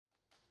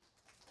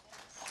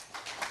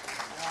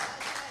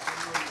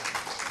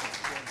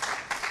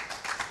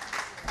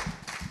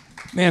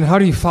Man, how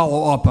do you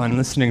follow up on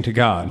listening to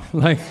God?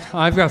 Like,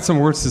 I've got some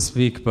words to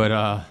speak, but,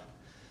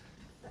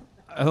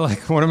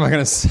 what am I going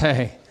to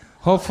say?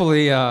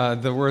 Hopefully,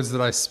 the words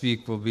that I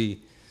speak will be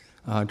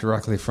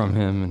directly from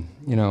Him.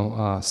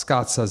 And,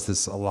 Scott says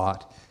this a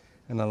lot,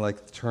 and I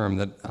like the term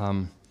that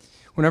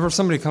whenever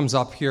somebody comes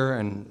up here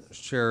and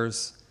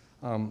shares,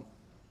 and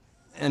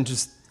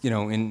just,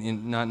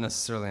 in not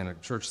necessarily in a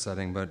church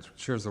setting, but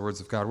shares the words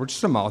of God, we're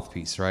just a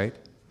mouthpiece, right?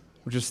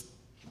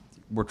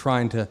 We're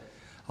trying to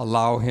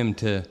allow Him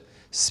to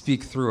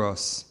speak through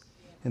us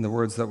in the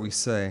words that we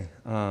say.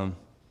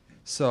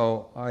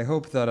 So I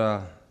hope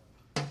that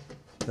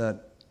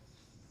that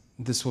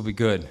this will be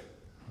good.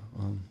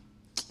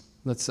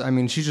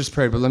 She just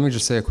prayed, but let me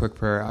just say a quick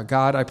prayer.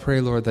 God, I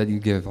pray, Lord, that you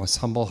give us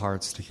humble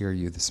hearts to hear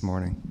you this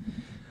morning.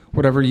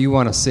 Whatever you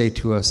want to say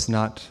to us,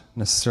 not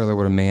necessarily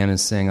what a man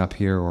is saying up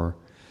here or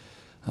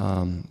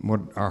what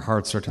our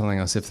hearts are telling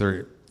us if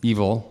they're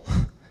evil,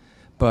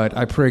 but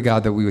I pray,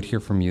 God, that we would hear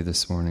from you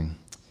this morning.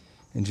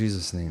 In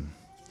Jesus' name,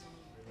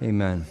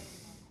 amen.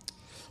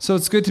 So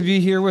it's good to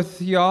be here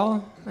with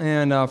y'all,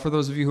 and for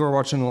those of you who are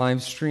watching the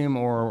live stream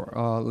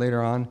or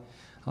later on,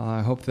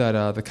 I hope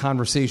that the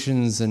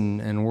conversations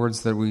and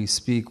words that we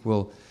speak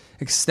will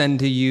extend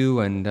to you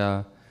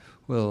and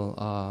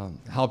will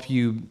help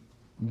you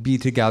be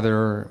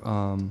together,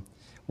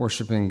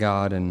 worshiping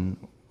God and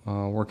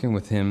working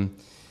with Him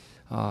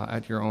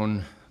at your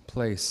own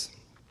place.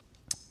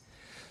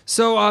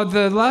 So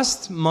the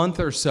last month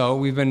or so,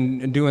 we've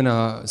been doing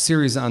a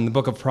series on the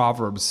book of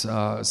Proverbs.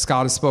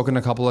 Scott has spoken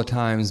a couple of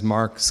times.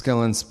 Mark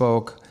Skillen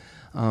spoke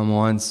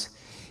once.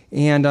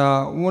 And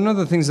one of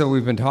the things that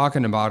we've been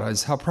talking about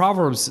is how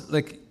Proverbs,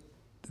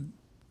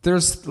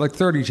 there's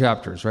 30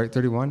 chapters, right?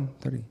 31?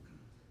 30?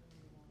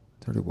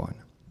 31.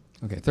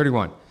 Okay,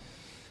 31.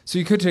 So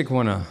you could take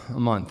one a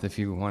month if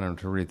you wanted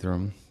to read through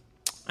them.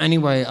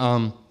 Anyway,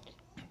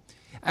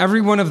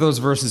 every one of those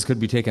verses could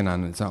be taken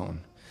on its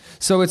own.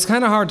 So it's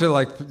kind of hard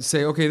to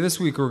say, okay, this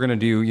week we're going to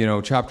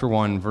do, chapter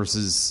 1,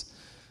 verses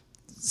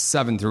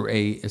 7 through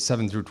 8,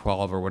 7 through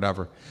 12 or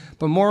whatever.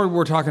 But more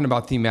we're talking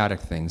about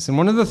thematic things. And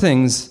one of the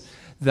things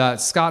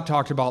that Scott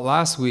talked about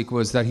last week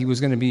was that he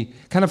was going to be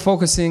kind of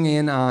focusing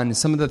in on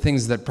some of the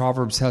things that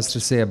Proverbs has to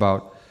say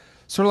about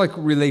sort of like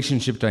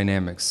relationship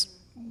dynamics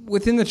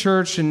within the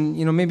church and,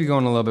 maybe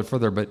going a little bit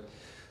further, but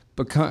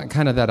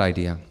kind of that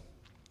idea.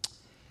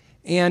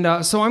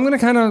 And so I'm going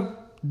to kind of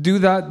do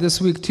that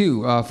this week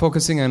too,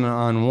 focusing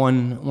on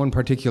one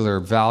particular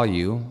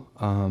value.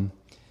 And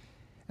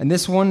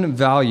this one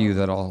value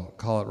that I'll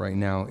call it right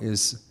now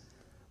is,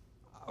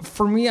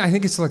 for me, I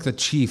think it's like the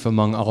chief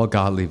among all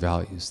godly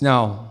values.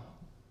 Now,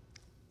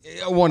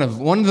 one of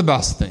the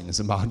best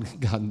things about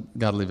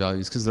godly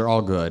values, because they're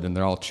all good and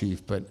they're all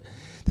chief, but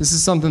this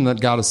is something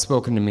that God has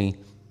spoken to me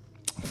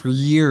for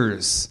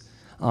years.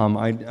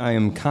 I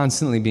am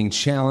constantly being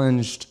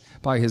challenged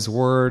by His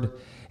Word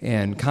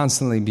and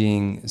constantly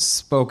being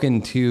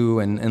spoken to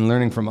and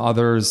learning from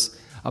others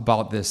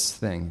about this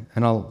thing.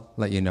 And I'll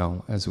let you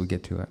know as we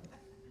get to it.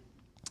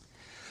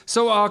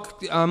 So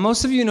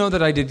most of you know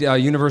that I did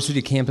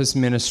university campus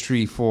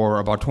ministry for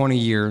about 20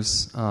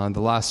 years,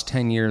 the last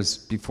 10 years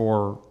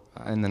before,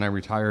 and then I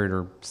retired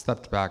or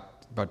stepped back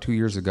about 2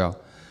 years ago.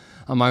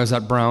 I was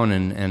at Brown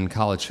and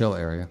College Hill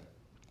area.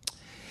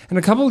 And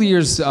a couple of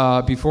years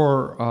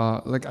before,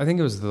 I think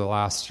it was the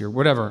last year,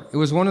 whatever, it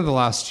was one of the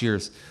last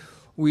years,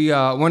 we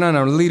went on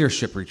a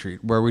leadership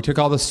retreat where we took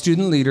all the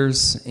student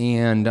leaders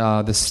and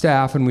the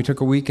staff, and we took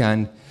a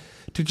weekend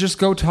to just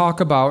go talk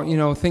about,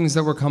 things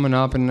that were coming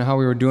up and how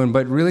we were doing,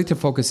 but really to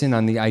focus in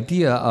on the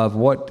idea of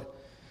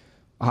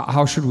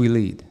how should we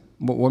lead?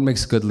 What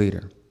makes a good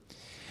leader?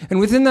 And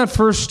within that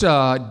first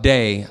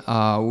day,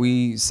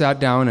 we sat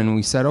down and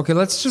we said, okay,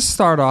 let's just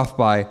start off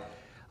by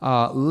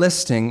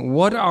listing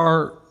what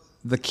are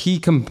the key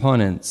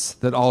components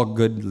that all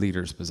good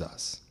leaders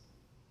possess.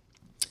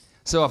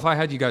 So if I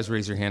had you guys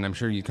raise your hand, I'm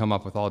sure you'd come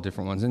up with all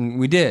different ones. And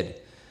we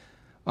did.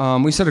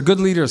 We said a good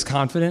leader is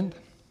confident.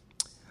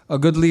 A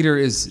good leader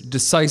is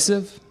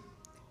decisive.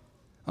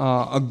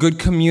 A good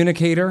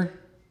communicator.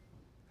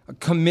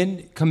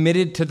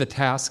 Committed to the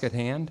task at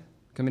hand.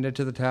 Committed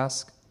to the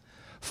task.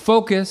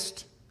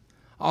 Focused.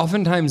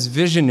 Oftentimes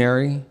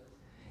visionary.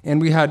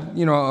 And we had,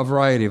 a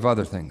variety of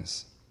other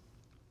things.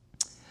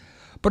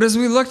 But as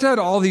we looked at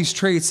all these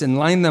traits and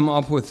lined them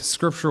up with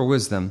scriptural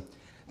wisdom,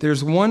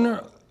 there's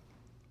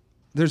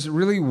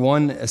really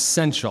one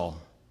essential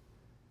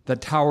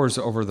that towers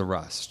over the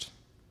rest,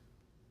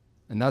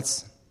 and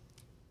that's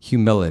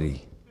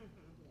humility.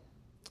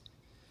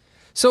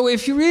 So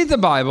if you read the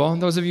Bible,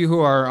 those of you who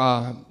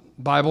are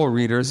Bible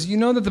readers, you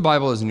know that the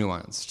Bible is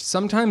nuanced.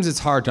 Sometimes it's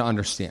hard to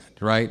understand,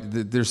 right?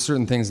 There's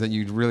certain things that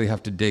you really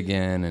have to dig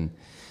in,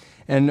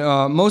 and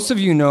most of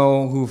you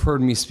know who've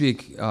heard me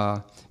speak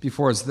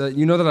before is that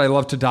you know that I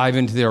love to dive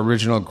into the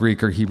original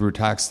Greek or Hebrew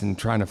text and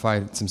trying to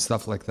find some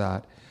stuff like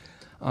that.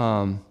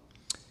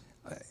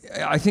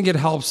 I think it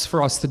helps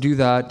for us to do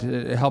that.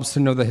 It helps to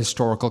know the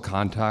historical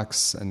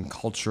context and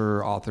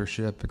culture,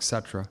 authorship,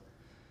 etc.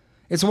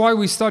 It's why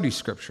we study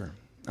Scripture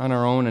on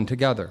our own and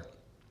together.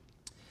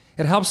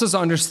 It helps us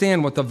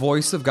understand what the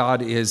voice of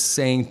God is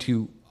saying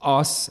to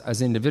us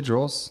as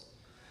individuals,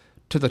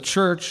 to the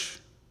church,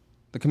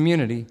 the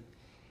community,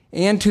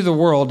 and to the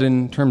world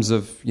in terms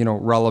of,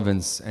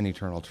 relevance and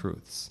eternal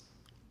truths.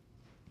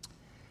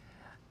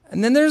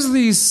 And then there's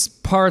these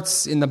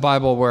parts in the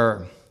Bible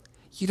where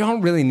you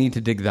don't really need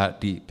to dig that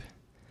deep.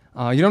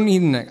 You don't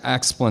need an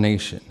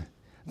explanation.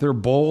 They're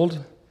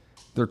bold,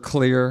 they're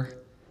clear,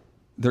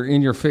 they're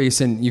in your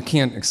face, and you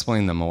can't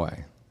explain them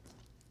away.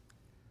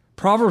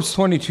 Proverbs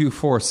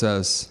 22:4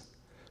 says,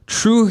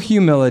 "True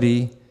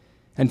humility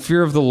and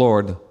fear of the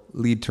Lord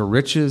lead to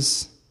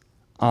riches,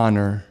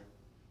 honor,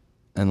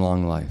 and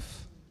long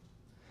life."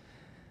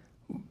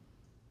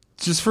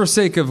 Just for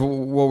sake of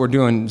what we're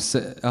doing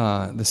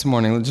this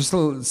morning, just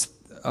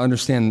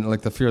understand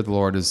the fear of the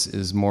Lord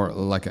is more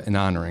like an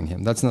honoring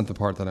him. That's not the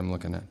part that I'm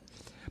looking at.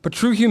 But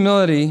true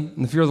humility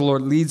and the fear of the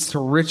Lord leads to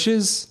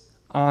riches,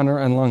 honor,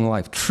 and long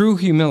life. True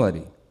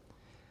humility.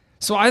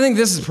 So I think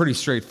this is pretty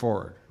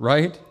straightforward,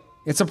 right?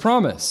 It's a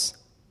promise.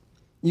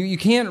 You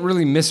can't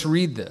really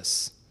misread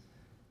this.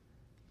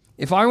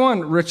 If I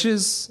want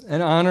riches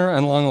and honor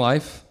and long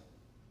life,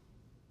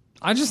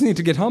 I just need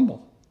to get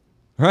humble,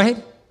 right?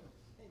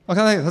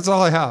 Okay, that's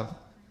all I have.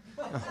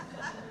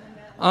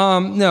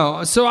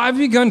 No, so I've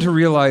begun to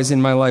realize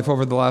in my life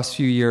over the last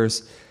few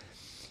years,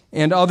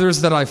 and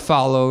others that I've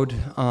followed,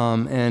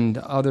 and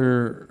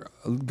other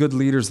good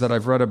leaders that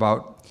I've read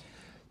about,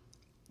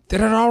 that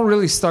it all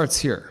really starts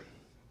here.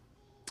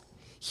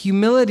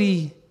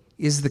 Humility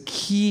is the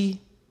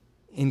key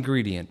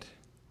ingredient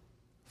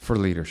for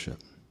leadership.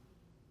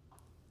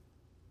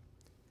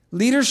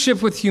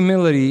 Leadership with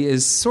humility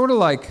is sort of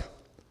like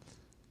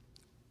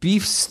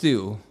beef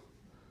stew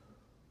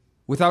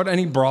without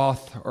any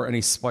broth or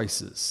any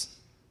spices.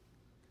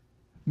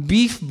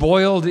 Beef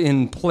boiled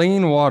in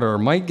plain water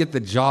might get the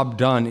job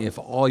done if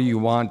all you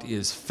want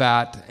is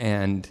fat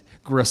and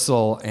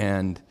gristle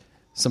and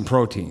some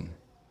protein.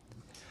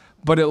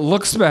 But it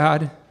looks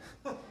bad,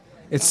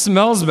 it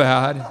smells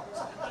bad,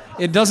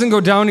 it doesn't go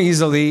down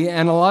easily,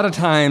 and a lot of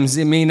times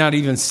it may not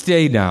even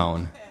stay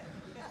down.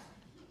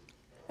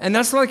 And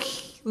that's like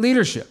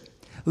leadership.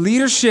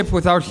 Leadership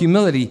without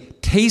humility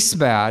tastes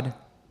bad,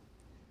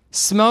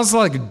 smells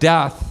like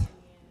death,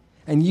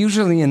 and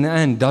usually in the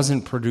end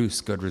doesn't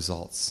produce good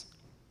results.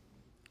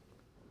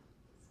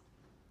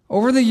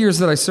 Over the years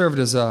that I served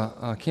as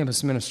a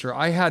campus minister,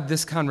 I had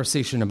this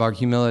conversation about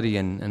humility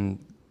and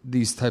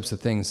these types of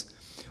things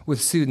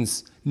with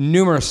students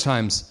numerous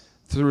times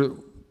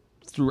through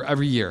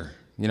every year.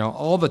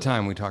 All the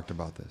time we talked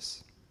about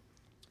this.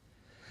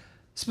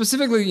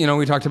 Specifically,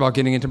 we talked about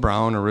getting into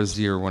Brown or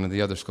RISD or one of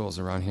the other schools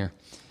around here.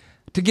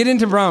 To get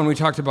into Brown, we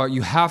talked about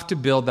you have to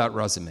build that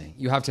resume.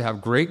 You have to have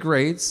great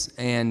grades,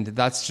 and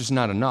that's just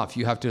not enough.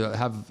 You have to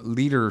have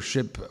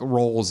leadership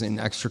roles in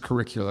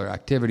extracurricular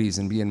activities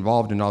and be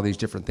involved in all these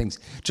different things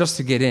just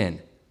to get in.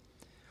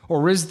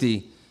 Or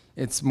RISD,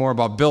 it's more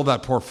about build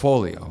that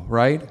portfolio,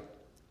 right?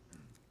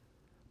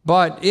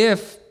 But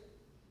if,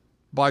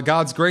 by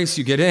God's grace,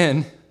 you get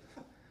in,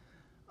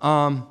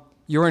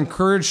 you're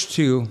encouraged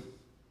to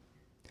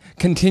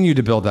continue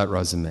to build that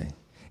resume.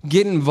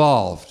 Get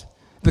involved.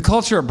 The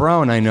culture at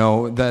Brown, I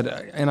know that,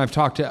 and I've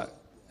talked to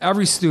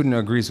every student who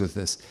agrees with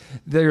this.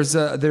 There's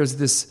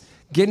this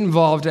get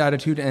involved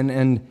attitude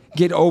and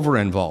get over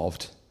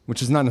involved,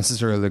 which is not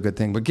necessarily a good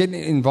thing, but get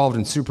involved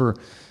in super,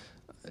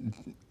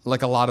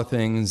 like a lot of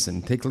things,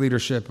 and take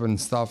leadership and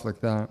stuff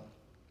like that.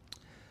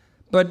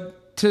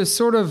 But to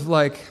sort of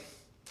make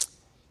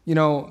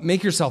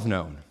yourself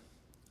known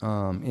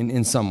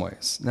in some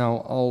ways. Now,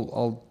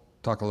 I'll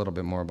talk a little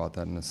bit more about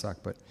that in a sec,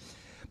 but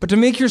to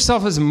make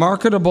yourself as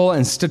marketable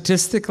and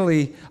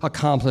statistically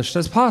accomplished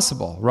as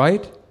possible,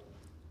 right?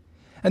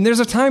 And there's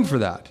a time for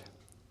that.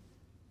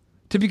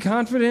 To be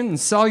confident and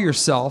sell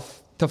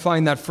yourself to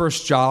find that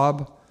first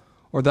job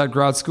or that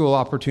grad school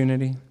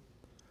opportunity,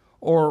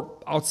 or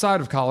outside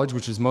of college,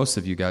 which is most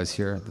of you guys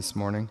here this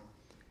morning,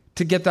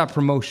 to get that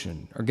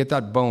promotion or get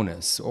that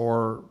bonus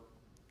or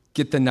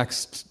get the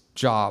next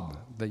job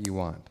that you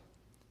want.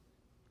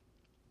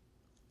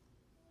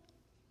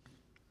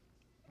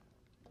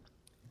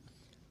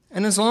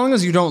 And as long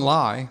as you don't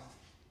lie,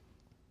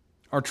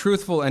 are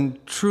truthful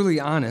and truly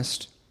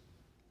honest,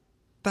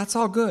 that's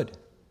all good.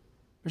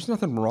 There's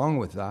nothing wrong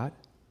with that.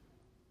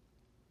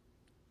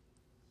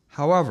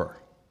 However,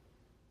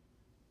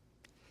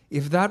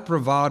 if that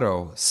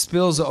bravado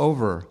spills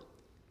over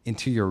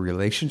into your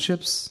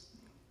relationships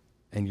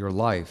and your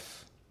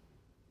life,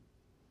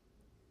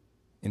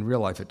 in real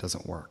life it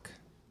doesn't work.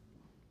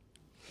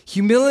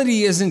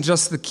 Humility isn't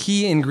just the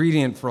key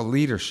ingredient for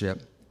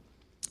leadership,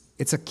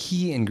 it's a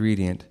key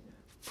ingredient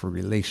for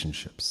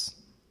relationships.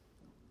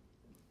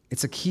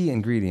 It's a key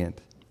ingredient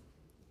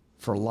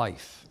for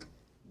life.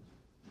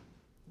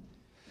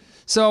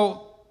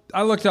 So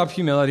I looked up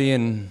humility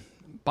in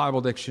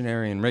Bible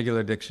dictionary and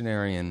regular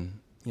dictionary and,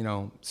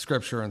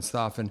 scripture and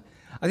stuff. And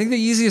I think the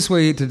easiest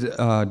way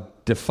to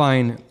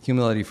define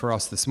humility for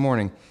us this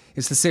morning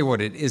is to say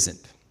what it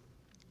isn't.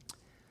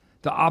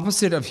 The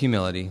opposite of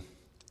humility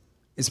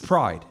is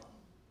pride.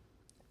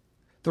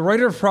 The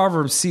writer of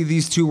Proverbs see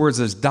these two words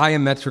as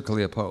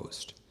diametrically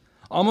opposed.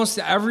 Almost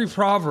every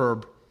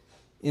proverb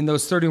in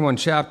those 31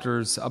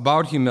 chapters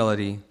about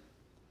humility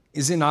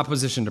is in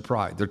opposition to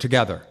pride. They're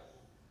together.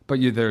 But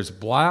there's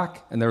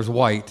black and there's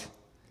white.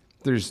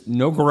 There's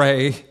no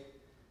gray.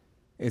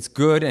 It's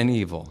good and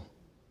evil.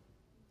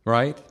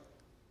 Right?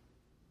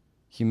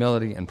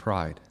 Humility and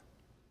pride.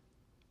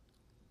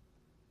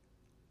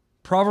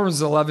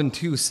 Proverbs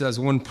 11:2 says,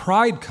 when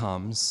pride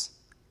comes,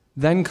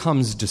 then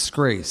comes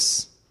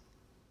disgrace.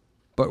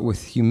 But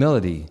with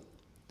humility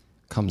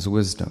comes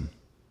wisdom.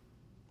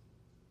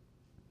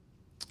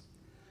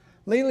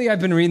 Lately, I've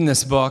been reading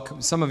this book.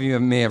 Some of you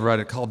may have read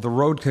it, called The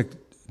Road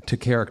to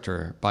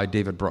Character by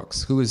David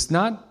Brooks, who is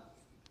not,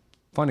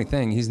 funny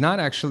thing, he's not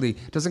actually,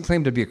 doesn't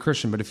claim to be a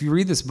Christian, but if you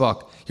read this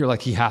book, you're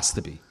like, he has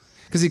to be.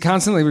 Because he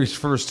constantly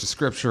refers to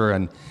Scripture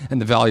and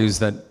the values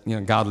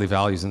that, godly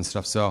values and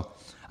stuff. So,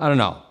 I don't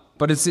know.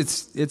 But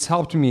it's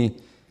helped me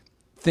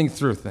think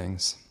through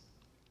things.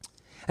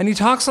 And he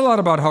talks a lot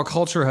about how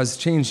culture has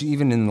changed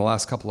even in the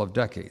last couple of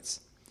decades.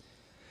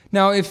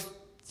 Now, if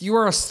you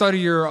are a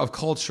studier of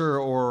culture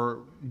or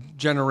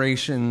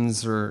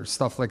generations or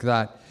stuff like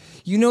that,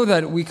 you know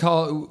that we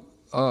call,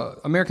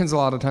 Americans a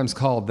lot of times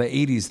call the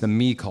 80s the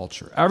me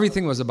culture.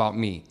 Everything was about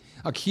me.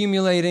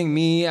 Accumulating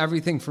me,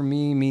 everything for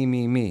me, me,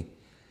 me, me.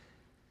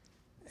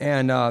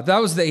 And that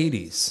was the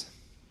 80s.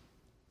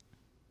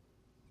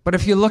 But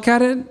if you look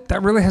at it,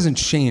 that really hasn't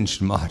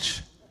changed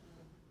much.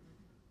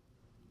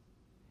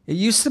 It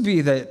used to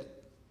be that,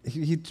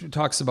 he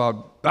talks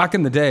about back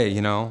in the day,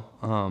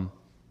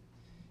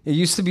 it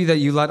used to be that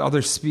you let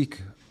others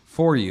speak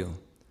for you,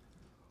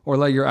 or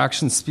let your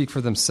actions speak for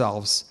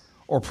themselves,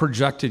 or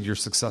projected your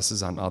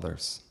successes on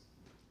others.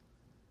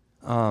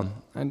 I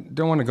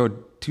don't want to go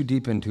too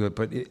deep into it,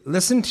 but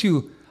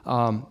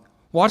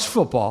watch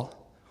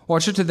football,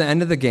 watch it to the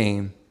end of the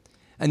game,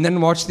 and then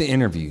watch the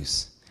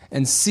interviews,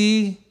 and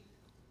see.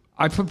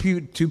 I put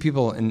two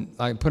people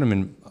I put them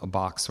in a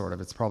box, sort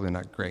of. It's probably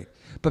not great.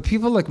 But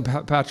people like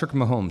Patrick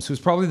Mahomes, who's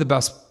probably the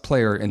best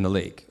player in the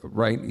league,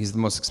 right? He's the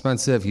most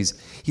expensive. He's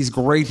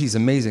great. He's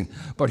amazing.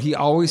 But he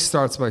always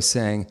starts by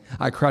saying,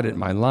 I credit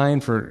my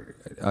line for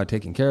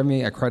taking care of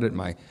me. I credit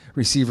my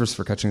receivers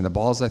for catching the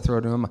balls I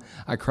throw to him.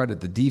 I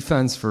credit the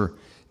defense for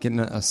getting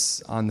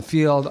us on the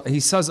field. He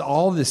says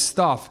all this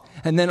stuff.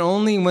 And then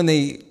only when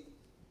they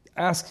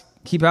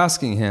keep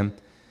asking him,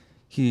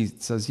 he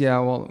says, yeah,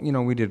 well,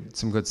 we did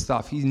some good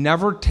stuff. He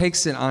never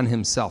takes it on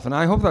himself. And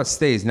I hope that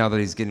stays now that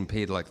he's getting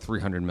paid like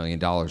 $300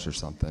 million or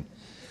something.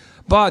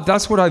 But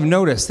that's what I've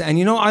noticed. And,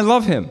 I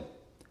love him.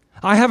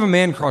 I have a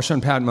man crush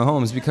on Pat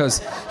Mahomes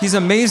because he's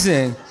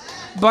amazing.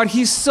 But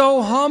he's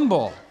so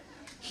humble.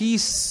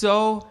 He's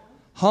so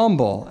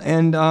humble.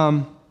 And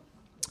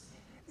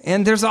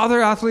there's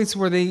other athletes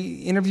where they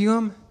interview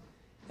him.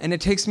 And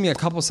it takes me a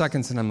couple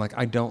seconds and I'm like,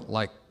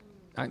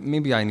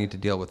 maybe I need to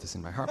deal with this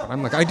in my heart. But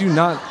I'm like, I do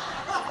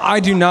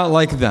not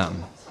like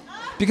them.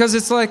 Because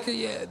it's like,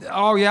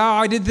 oh yeah,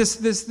 I did this,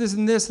 and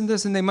this, and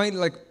this, and they might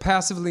like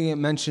passively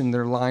mention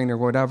their line or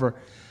whatever.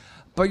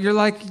 But you're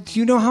like, do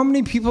you know how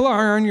many people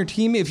are on your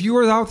team? If you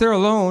were out there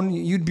alone,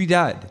 you'd be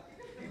dead,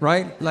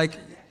 right? Like,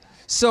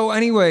 so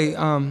anyway,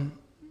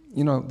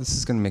 this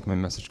is going to make my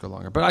message go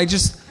longer. But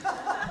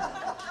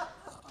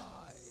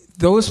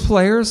those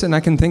players, and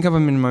I can think of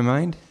them in my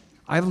mind,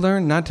 I've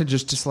learned not to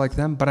just dislike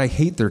them, but I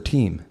hate their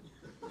team.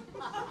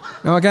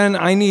 Now again,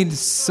 I need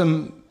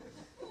something,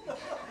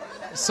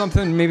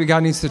 maybe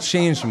God needs to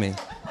change me.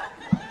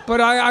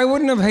 But I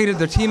wouldn't have hated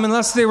their team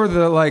unless they were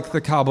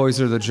the Cowboys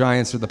or the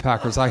Giants or the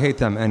Packers. I hate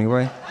them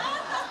anyway.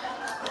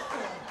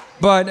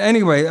 But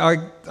anyway,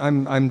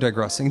 I'm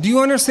digressing. Do you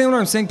understand what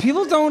I'm saying?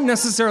 People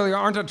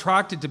aren't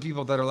attracted to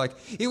people that are like,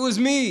 it was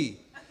me.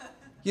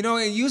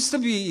 It used to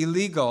be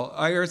illegal,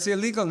 or it's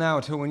illegal now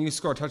to when you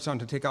score a touchdown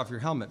to take off your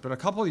helmet. But a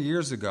couple of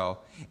years ago,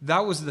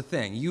 that was the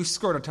thing. You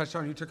scored a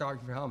touchdown, you took off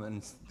your helmet,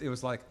 and it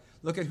was like,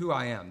 look at who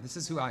I am. This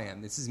is who I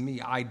am. This is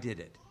me. I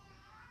did it.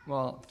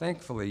 Well,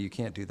 thankfully, you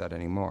can't do that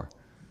anymore.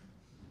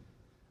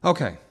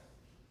 Okay.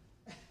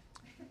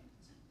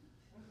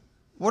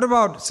 What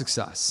about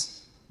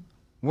success?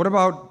 What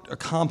about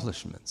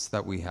accomplishments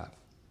that we have?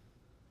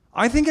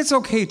 I think it's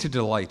okay to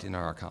delight in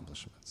our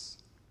accomplishments.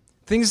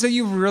 Things that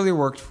you've really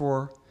worked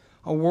for,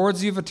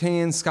 awards you've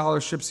attained,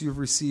 scholarships you've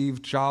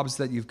received, jobs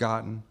that you've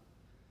gotten.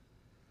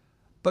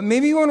 But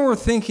maybe when we're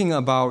thinking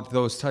about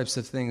those types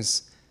of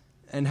things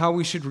and how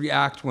we should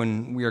react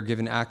when we are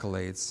given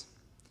accolades,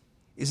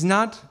 is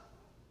not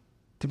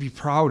to be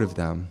proud of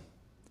them,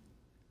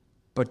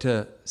 but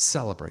to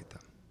celebrate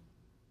them.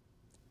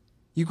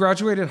 You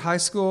graduated high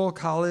school,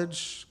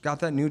 college, got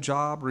that new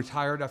job,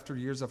 retired after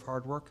years of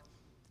hard work.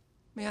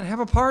 Man, have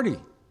a party.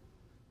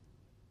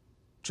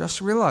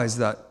 Just realize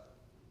that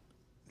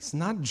it's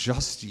not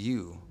just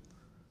you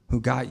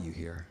who got you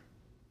here.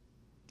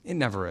 It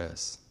never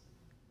is.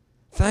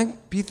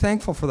 Be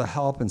thankful for the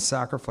help and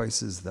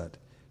sacrifices that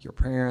your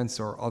parents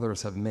or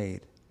others have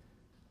made.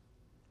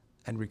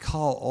 And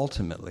recall,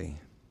 ultimately,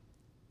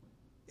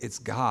 it's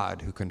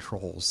God who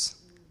controls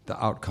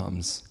the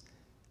outcomes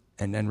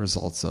and end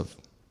results of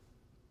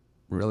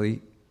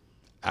really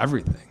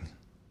everything.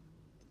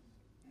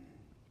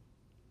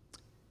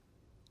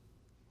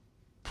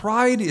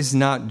 Pride is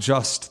not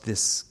just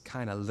this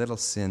kind of little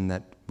sin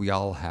that we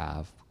all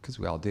have, because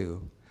we all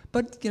do.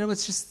 But,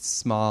 it's just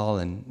small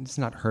and it's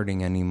not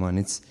hurting anyone.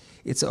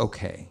 It's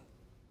okay.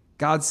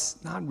 God's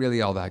not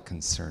really all that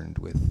concerned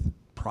with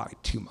pride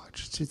too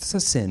much. It's a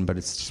sin, but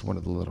it's just one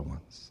of the little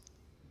ones.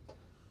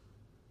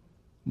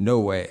 No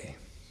way.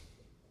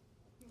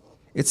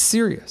 It's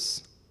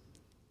serious.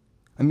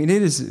 I mean,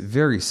 it is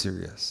very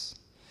serious.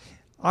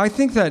 I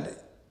think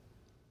that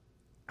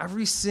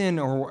every sin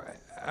or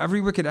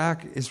every wicked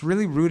act is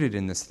really rooted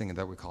in this thing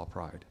that we call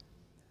pride.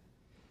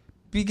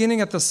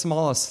 Beginning at the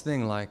smallest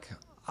thing, like,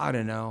 I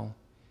don't know,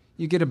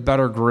 you get a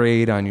better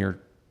grade on your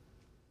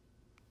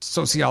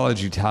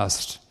sociology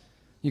test.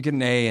 You get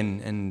an A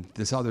and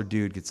this other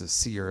dude gets a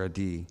C or a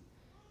D.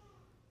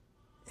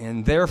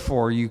 And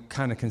therefore, you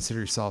kind of consider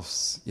yourself,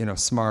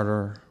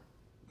 smarter,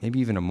 maybe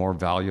even a more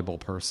valuable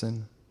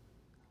person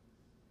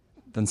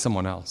than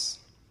someone else.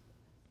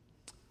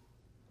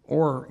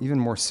 Or even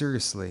more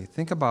seriously,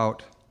 think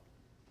about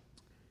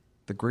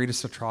the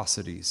greatest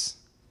atrocities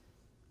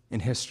in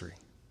history,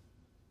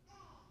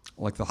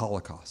 like the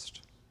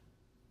Holocaust,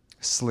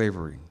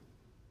 slavery,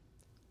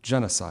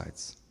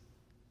 genocides.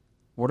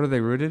 What are they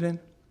rooted in?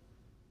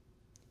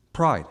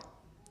 Pride.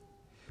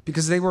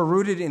 Because they were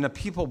rooted in a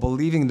people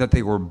believing that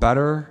they were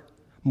better,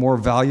 more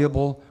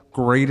valuable,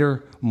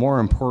 greater, more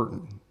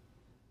important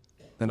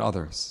than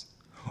others.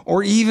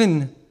 Or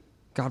even,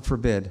 God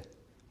forbid,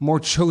 more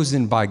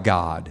chosen by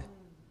God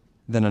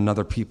than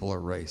another people or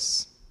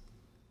race.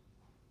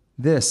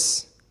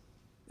 This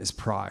is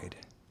pride.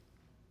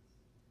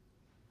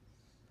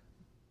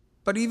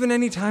 But even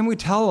any time we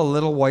tell a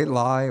little white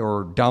lie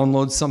or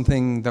download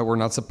something that we're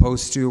not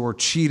supposed to or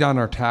cheat on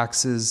our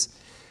taxes,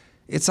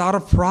 it's out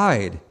of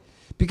pride.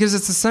 Because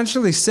it's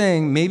essentially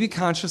saying, maybe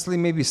consciously,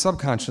 maybe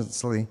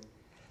subconsciously,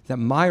 that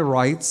my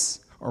rights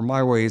or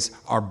my ways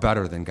are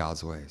better than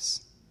God's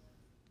ways.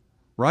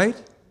 Right?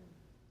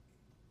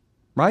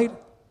 Right?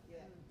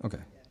 Okay.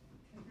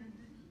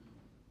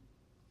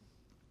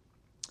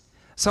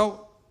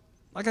 So,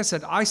 like I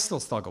said, I still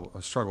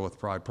struggle with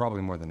pride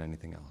probably more than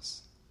anything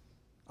else.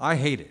 I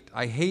hate it.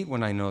 I hate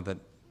when I know that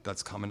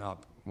that's coming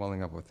up,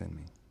 welling up within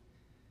me.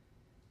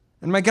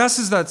 And my guess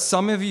is that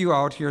some of you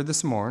out here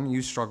this morning,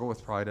 you struggle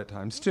with pride at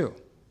times too.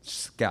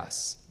 Just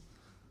guess.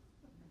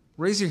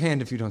 Raise your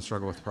hand if you don't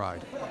struggle with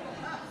pride.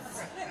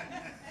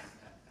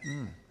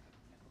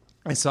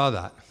 I saw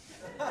that.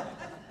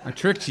 I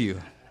tricked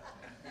you.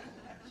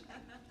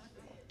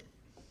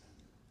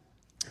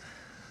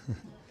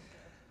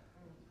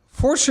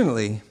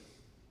 Fortunately,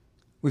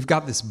 we've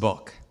got this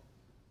book,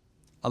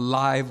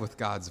 Alive with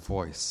God's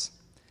Voice,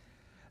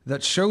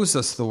 that shows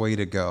us the way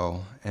to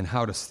go and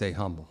how to stay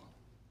humble.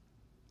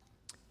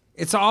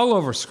 It's all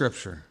over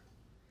Scripture,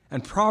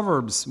 and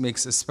Proverbs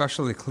makes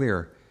especially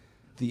clear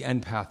the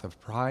end path of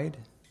pride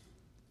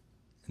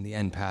and the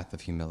end path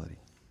of humility.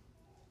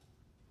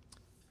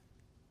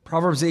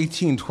 Proverbs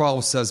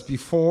 18:12 says,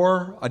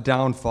 "Before a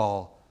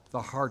downfall,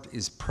 the heart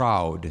is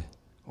proud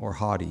or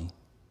haughty,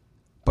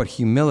 but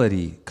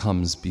humility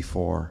comes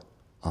before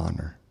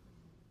honor."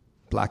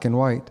 Black and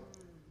white.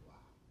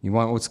 You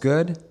want what's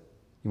good?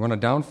 You want a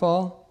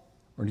downfall?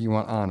 Or do you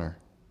want honor?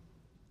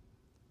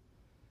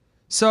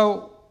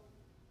 So,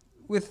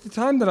 with the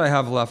time that I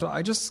have left,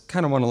 I just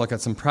kind of want to look at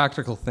some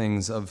practical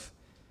things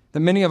that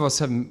many of us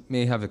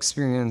may have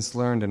experienced,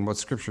 learned, and what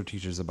Scripture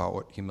teaches about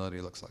what humility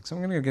looks like. So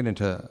I'm going to get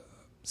into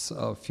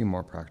a few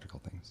more practical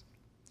things.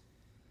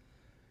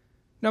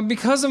 Now,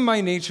 because of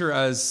my nature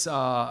as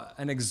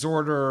an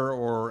exhorter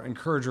or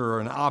encourager or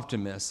an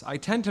optimist, I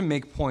tend to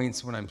make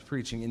points when I'm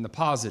preaching in the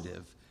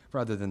positive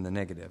rather than the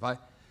negative.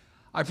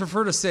 I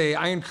prefer to say,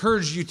 I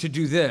encourage you to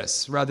do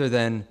this rather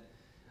than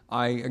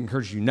I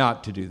encourage you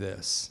not to do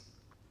this.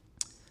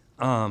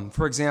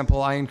 For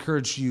example, I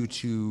encourage you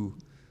to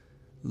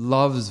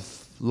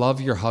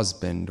love your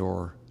husband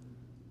or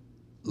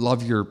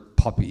love your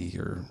puppy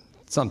or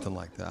something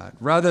like that,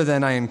 rather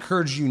than I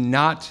encourage you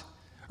not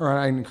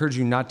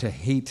to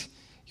hate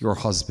your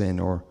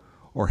husband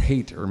or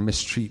hate or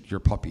mistreat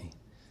your puppy.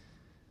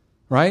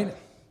 Right?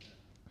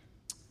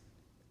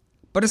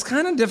 But it's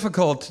kind of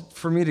difficult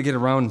for me to get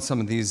around some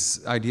of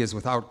these ideas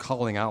without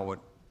calling out what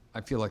I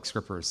feel like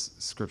Scripture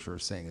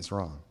is saying is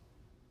wrong.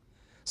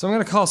 So I'm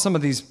going to call some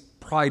of these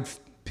pride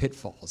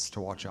pitfalls to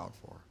watch out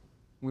for.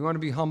 We want to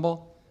be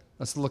humble?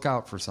 Let's look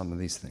out for some of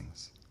these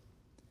things.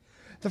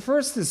 The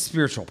first is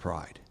spiritual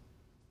pride.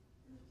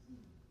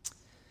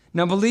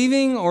 Now,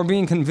 believing or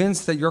being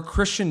convinced that your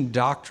Christian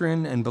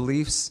doctrine and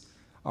beliefs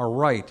are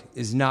right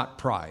is not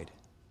pride.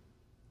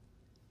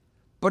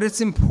 But it's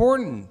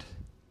important,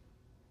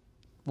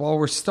 while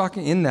we're stuck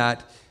in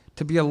that,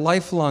 to be a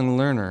lifelong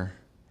learner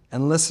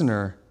and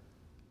listener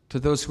to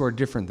those who are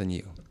different than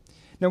you.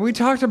 Now, we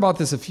talked about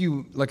this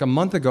a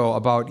month ago,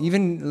 about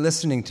even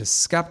listening to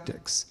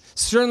skeptics,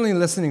 certainly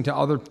listening to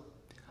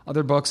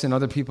other books and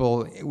other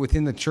people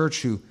within the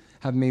church who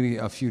have maybe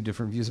a few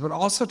different views, but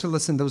also to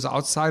listen to those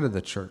outside of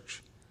the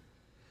church.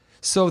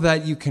 so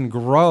that you can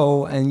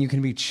grow and you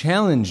can be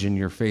challenged in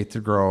your faith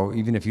to grow,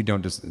 even if you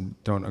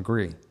don't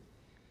agree.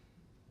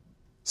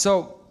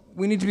 So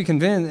we need to be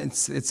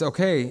convinced it's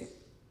okay,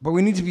 but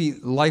we need to be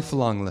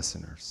lifelong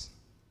listeners,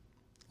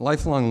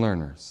 lifelong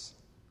learners.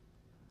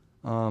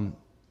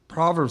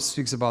 Proverbs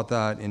speaks about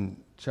that in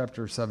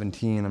chapter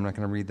 17. I'm not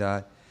going to read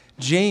that.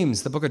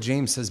 James, the book of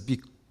James says,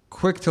 be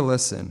quick to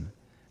listen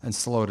and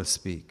slow to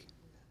speak.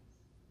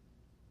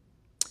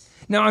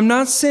 Now, I'm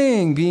not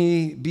saying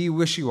be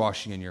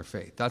wishy-washy in your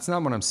faith. That's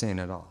not what I'm saying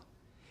at all.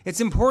 It's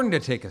important to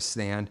take a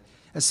stand,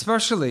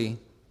 especially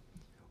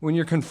when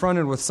you're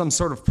confronted with some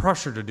sort of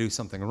pressure to do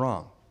something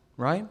wrong,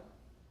 right?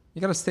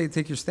 You got to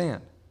take your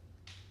stand.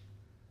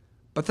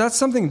 But that's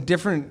something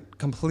different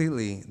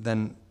completely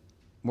than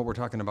what we're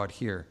talking about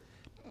here.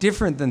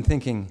 Different than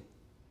thinking,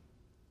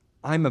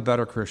 I'm a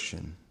better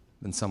Christian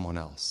than someone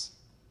else.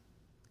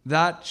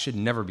 That should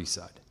never be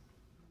said.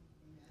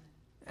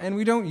 And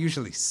we don't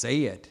usually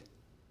say it.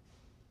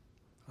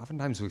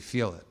 Oftentimes we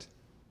feel it.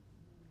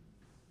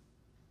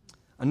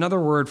 Another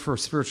word for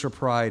spiritual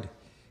pride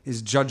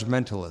is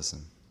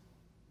judgmentalism.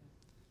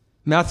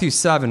 Matthew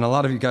 7, a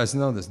lot of you guys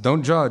know this.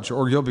 Don't judge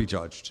or you'll be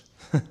judged,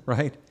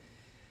 right?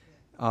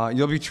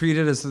 You'll be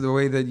treated as the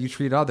way that you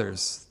treat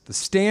others. The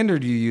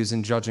standard you use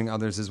in judging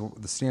others is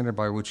the standard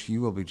by which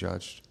you will be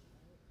judged.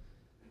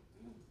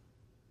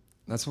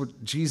 That's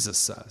what Jesus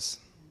says.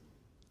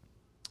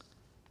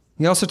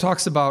 He also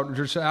talks about,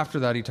 just after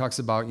that, he talks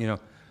about, you've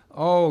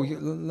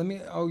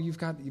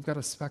got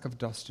a speck of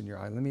dust in your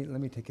eye. Let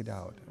me take it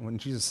out. And when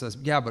Jesus says,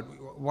 yeah, but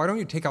why don't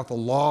you take out the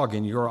log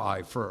in your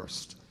eye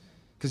first?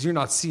 Because you're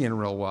not seeing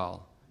real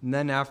well. And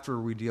then after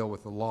we deal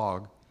with the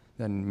log,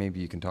 then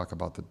maybe you can talk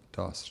about the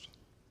dust.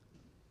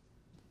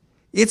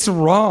 It's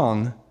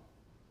wrong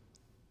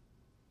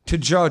to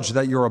judge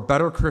that you're a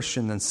better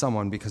Christian than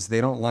someone because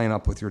they don't line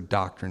up with your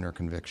doctrine or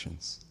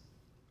convictions.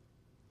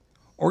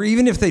 Or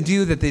even if they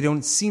do, that they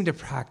don't seem to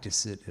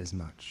practice it as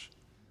much.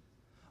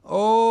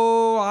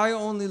 Oh, I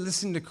only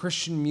listen to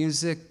Christian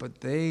music,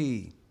 but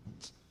they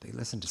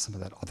listen to some of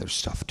that other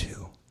stuff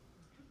too.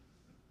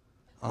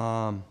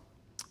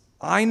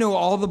 I know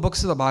all the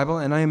books of the Bible,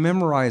 and I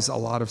memorize a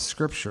lot of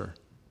Scripture.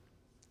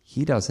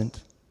 He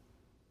doesn't.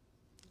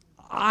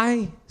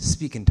 I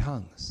speak in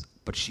tongues,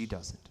 but she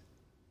doesn't.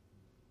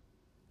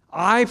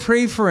 I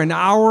pray for an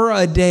hour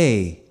a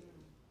day,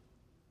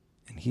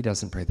 and he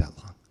doesn't pray that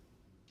long.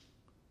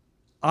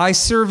 I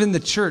serve in the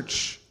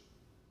church,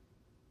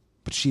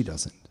 but she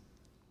doesn't.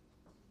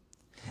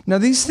 Now,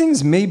 these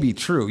things may be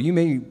true. You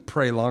may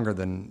pray longer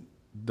than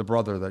the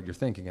brother that you're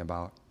thinking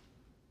about.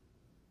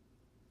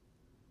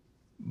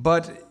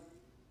 But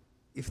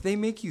if they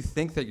make you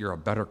think that you're a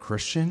better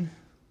Christian,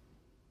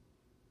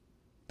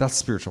 that's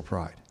spiritual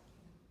pride.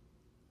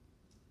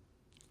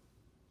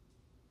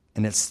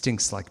 And it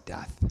stinks like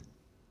death.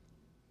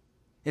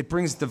 It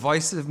brings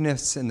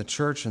divisiveness in the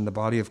church and the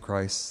body of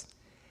Christ.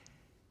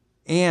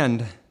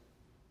 And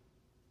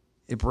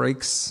it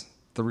breaks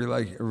the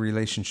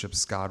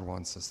relationships God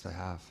wants us to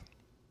have.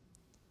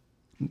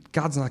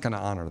 God's not going to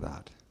honor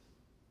that.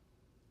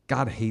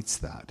 God hates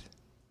that.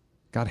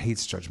 God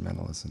hates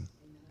judgmentalism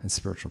and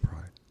spiritual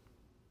pride.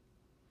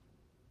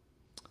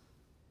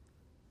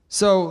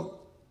 So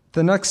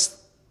the next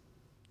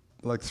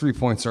 3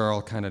 points are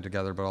all kind of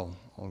together, but I'll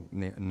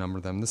number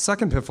them. The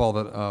second pitfall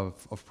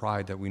of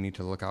pride that we need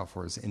to look out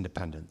for is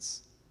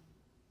independence.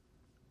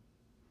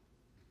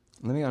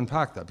 Let me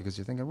unpack that, because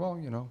you're thinking,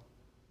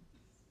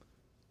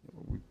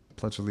 we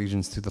pledge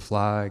allegiance to the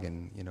flag,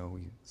 and,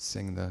 we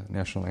sing the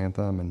national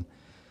anthem, and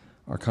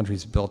our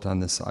country's built on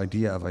this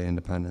idea of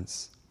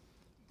independence.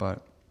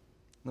 But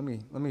let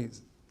me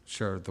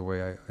share the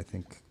way I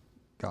think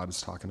God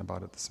is talking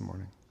about it this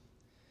morning.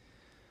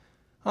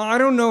 I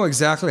don't know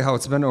exactly how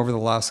it's been over the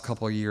last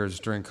couple of years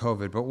during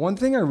COVID, but one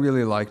thing I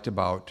really liked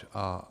about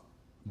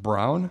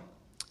Brown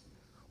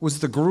was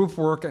the group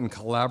work and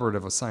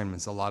collaborative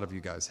assignments a lot of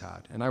you guys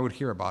had. And I would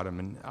hear about them,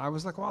 and I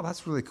was like, wow,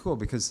 that's really cool,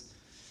 because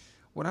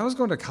when I was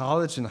going to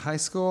college and high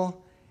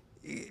school,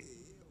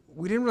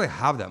 we didn't really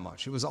have that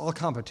much. It was all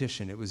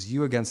competition. It was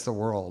you against the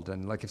world.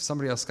 And if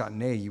somebody else got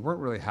an A, you weren't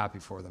really happy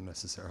for them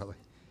necessarily,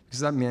 because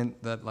that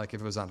meant that if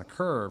it was on a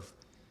curve,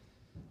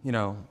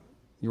 you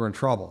were in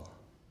trouble.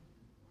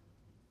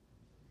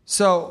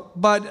 So,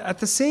 but at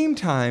the same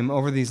time,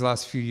 over these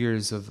last few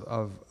years in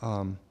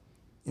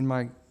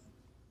my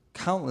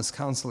countless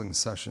counseling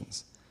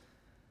sessions,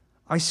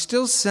 I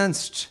still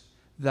sensed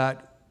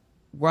that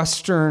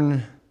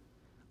Western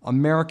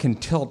American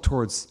tilt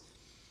towards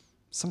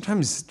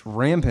sometimes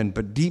rampant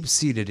but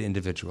deep-seated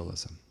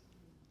individualism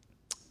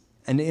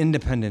and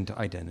independent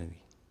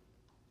identity.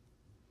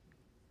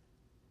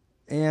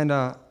 And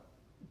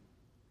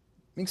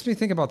makes me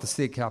think about the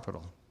state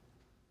capitol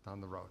down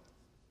the road.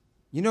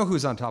 You know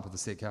who's on top of the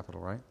state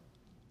capitol, right?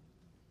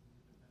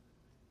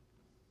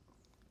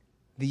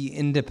 The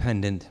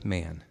independent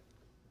man.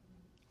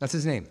 That's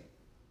his name.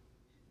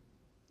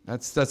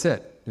 That's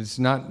it. It's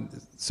not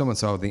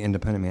so-and-so, the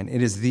independent man.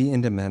 It is the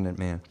independent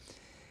man.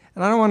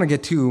 And I don't want to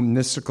get too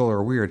mystical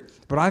or weird,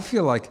 but I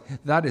feel like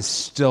that is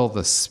still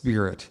the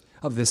spirit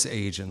of this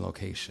age and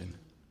location.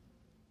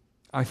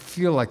 I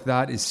feel like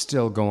that is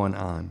still going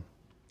on.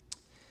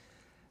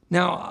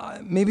 Now,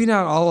 maybe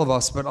not all of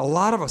us, but a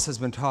lot of us has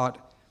been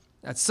taught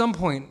at some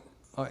point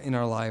in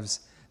our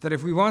lives that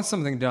if we want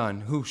something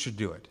done, who should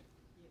do it?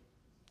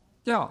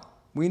 Yeah,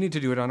 we need to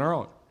do it on our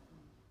own.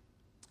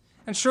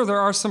 And sure, there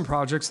are some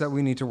projects that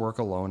we need to work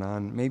alone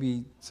on,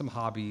 maybe some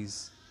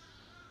hobbies,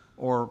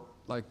 or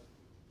like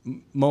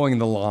mowing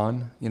the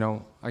lawn. You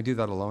know, I do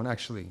that alone.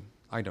 Actually,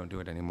 I don't do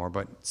it anymore,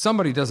 but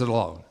somebody does it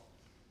alone.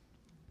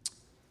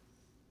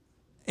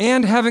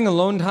 And having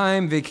alone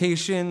time,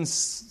 vacations,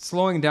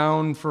 slowing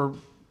down for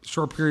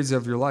short periods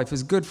of your life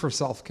is good for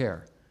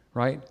self-care,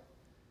 right?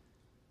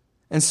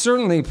 And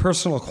certainly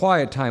personal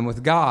quiet time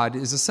with God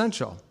is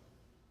essential.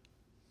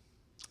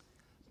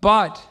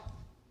 But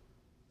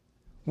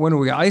when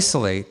we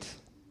isolate,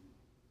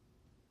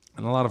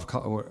 and a lot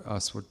of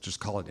us would just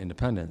call it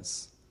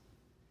independence,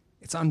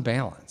 it's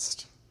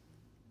unbalanced.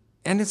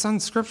 And it's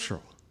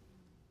unscriptural.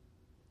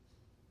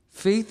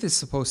 Faith is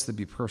supposed to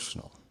be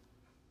personal,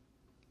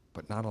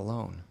 but not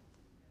alone.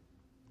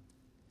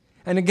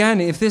 And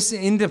again, if this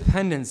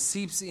independence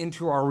seeps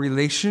into our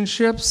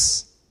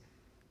relationships,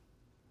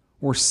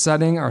 we're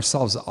setting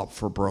ourselves up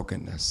for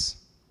brokenness.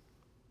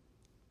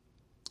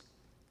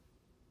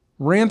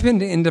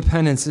 Rampant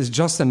independence is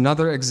just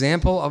another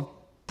example of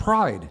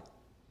pride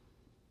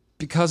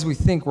because we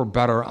think we're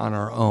better on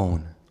our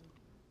own.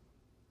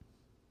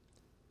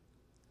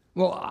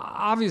 Well,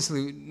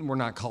 obviously, we're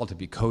not called to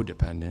be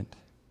codependent.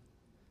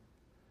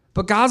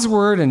 But God's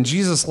word and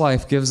Jesus'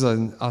 life gives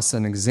us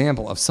an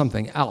example of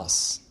something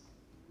else.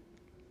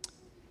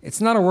 It's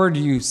not a word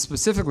you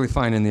specifically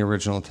find in the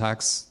original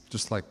text,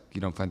 just like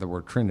you don't find the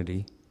word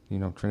Trinity. You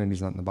know,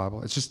 Trinity's not in the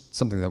Bible. It's just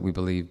something that we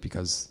believe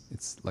because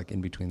it's like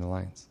in between the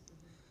lines.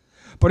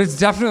 But it's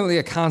definitely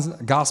a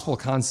gospel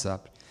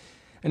concept.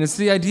 And it's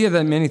the idea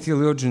that many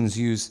theologians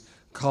use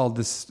called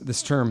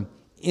this term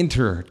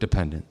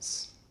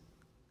interdependence.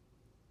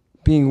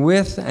 Being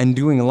with and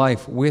doing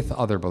life with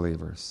other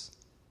believers.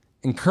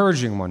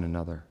 Encouraging one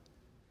another.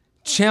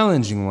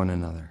 Challenging one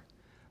another.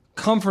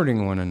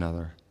 Comforting one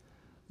another.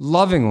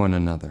 Loving one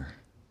another.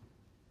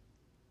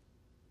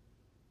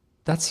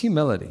 That's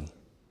humility.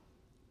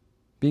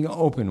 Being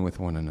open with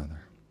one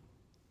another.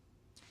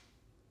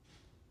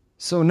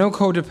 So no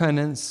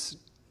codependence,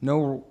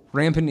 no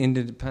rampant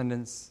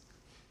independence,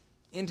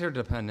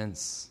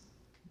 interdependence,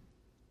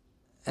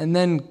 and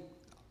then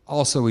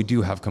also we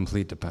do have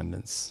complete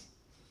dependence,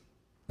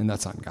 and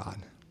that's on God.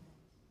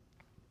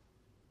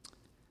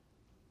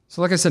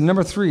 So like I said,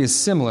 number 3 is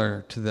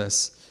similar to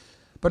this,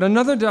 but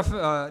another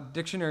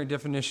dictionary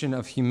definition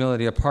of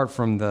humility apart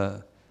from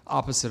the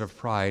opposite of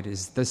pride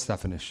is this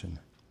definition: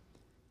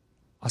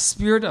 a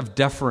spirit of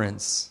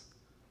deference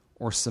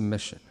or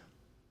submission.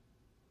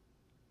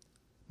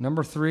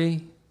 Number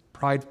 3,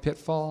 pride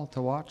pitfall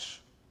to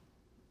watch: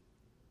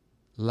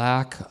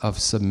 lack of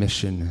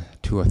submission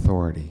to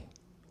authority.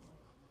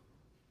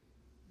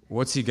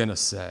 What's he going to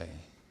say?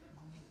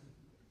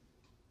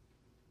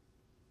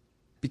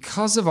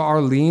 Because of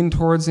our lean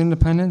towards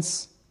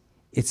independence,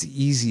 it's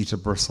easy to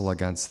bristle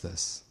against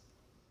this.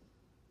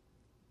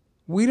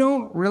 We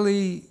don't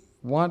really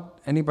want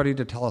anybody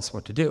to tell us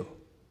what to do,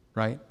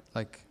 right?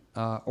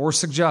 Or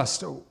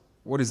suggest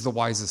what is the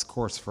wisest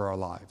course for our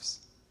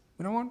lives.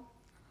 We don't want.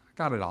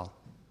 Got it all.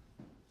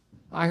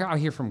 I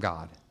hear from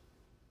God.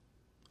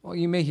 Well,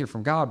 you may hear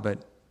from God,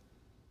 but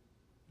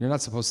you're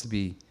not supposed to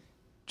be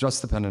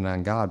just dependent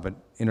on God, but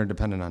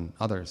interdependent on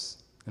others.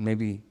 And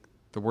maybe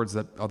the words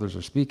that others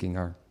are speaking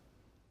are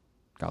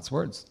God's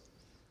words.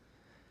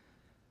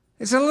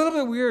 It's a little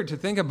bit weird to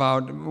think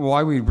about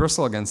why we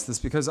bristle against this,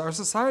 because our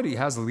society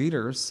has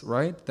leaders,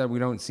 right, that we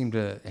don't seem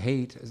to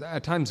hate.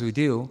 At times we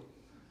do,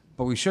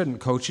 but we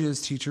shouldn't.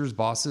 Coaches, teachers,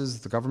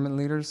 bosses, the government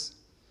leaders.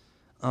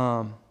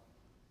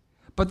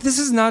 But this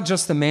is not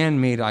just a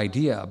man-made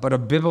idea, but a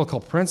biblical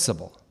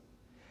principle.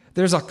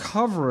 There's a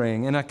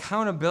covering and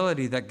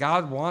accountability that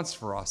God wants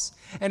for us,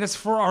 and it's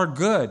for our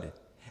good,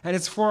 and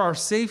it's for our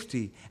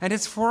safety, and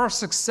it's for our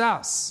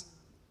success.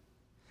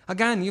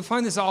 Again, you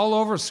find this all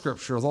over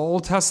Scripture. The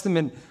Old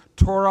Testament,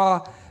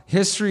 Torah,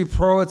 history,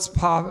 poets,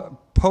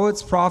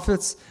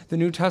 prophets, the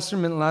New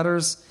Testament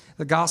letters,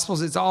 the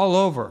Gospels, it's all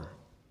over.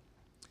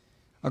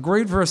 A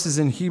great verse is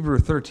in Hebrew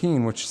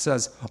 13, which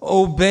says,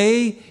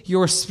 "Obey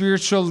your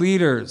spiritual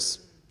leaders,"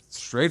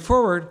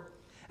 straightforward,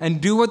 "and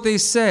do what they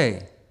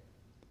say.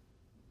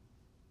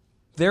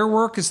 Their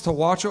work is to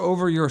watch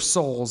over your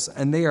souls,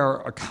 and they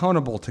are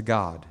accountable to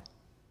God.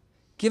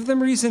 Give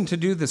them reason to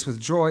do this with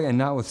joy and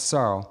not with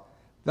sorrow.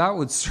 That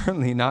would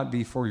certainly not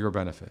be for your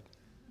benefit."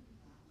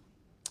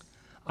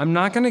 I'm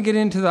not going to get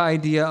into the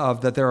idea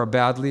of that there are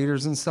bad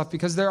leaders and stuff,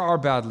 because there are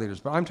bad leaders,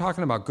 but I'm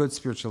talking about good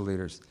spiritual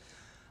leaders.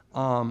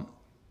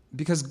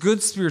 Because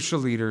good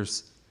spiritual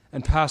leaders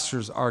and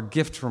pastors are a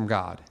gift from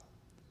God.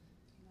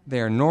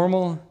 They are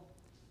normal,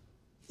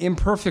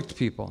 imperfect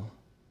people.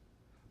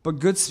 But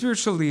good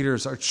spiritual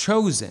leaders are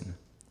chosen,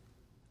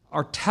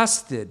 are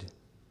tested,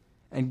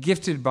 and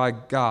gifted by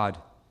God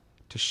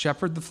to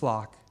shepherd the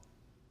flock,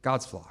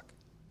 God's flock,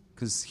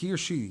 because he or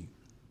she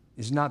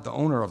is not the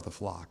owner of the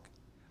flock,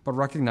 but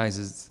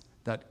recognizes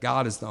that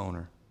God is the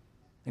owner,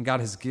 and God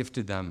has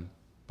gifted them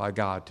by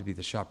God to be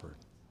the shepherd.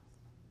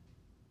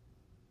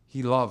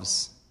 He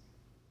loves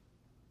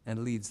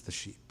and leads the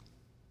sheep.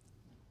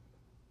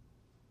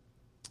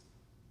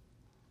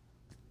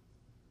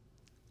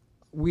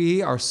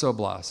 We are so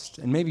blessed,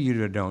 and maybe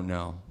you don't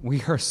know,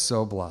 we are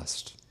so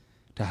blessed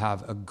to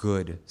have a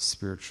good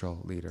spiritual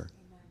leader.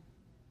 Amen.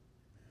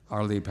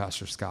 Our lead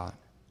pastor, Scott.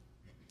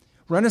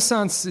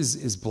 Renaissance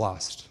is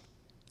blessed.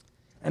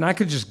 And I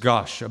could just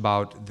gush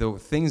about the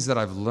things that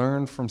I've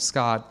learned from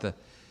Scott,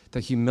 the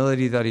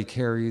humility that he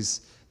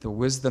carries, the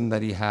wisdom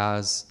that he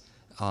has,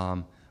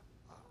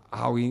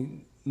 how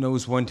he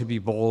knows when to be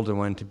bold and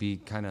when to be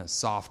kind of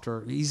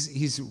softer.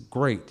 He's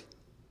great.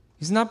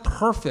 He's not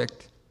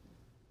perfect,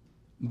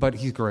 but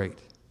he's great.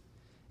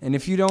 And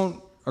if you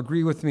don't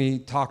agree with me,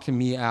 talk to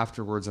me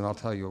afterwards, and I'll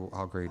tell you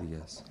how great he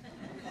is.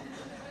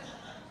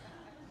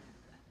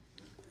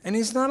 And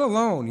he's not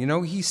alone. You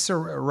know, he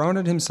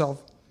surrounded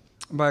himself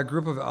by a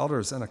group of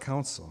elders and a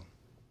council.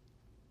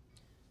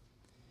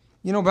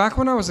 You know, back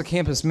when I was a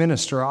campus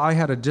minister, I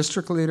had a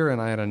district leader, and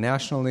I had a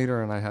national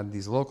leader, and I had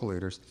these local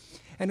leaders.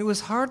 And it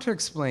was hard to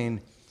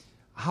explain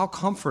how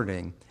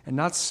comforting and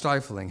not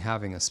stifling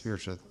having a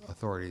spiritual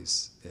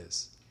authorities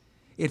is.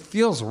 It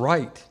feels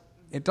right.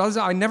 It does.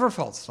 I never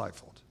felt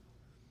stifled.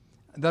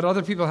 That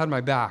other people had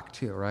my back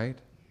too, right?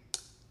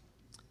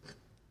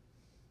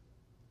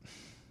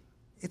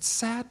 It's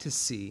sad to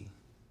see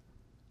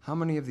how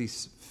many of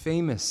these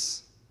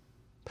famous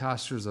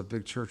pastors of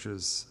big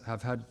churches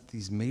have had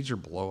these major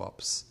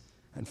blow-ups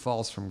and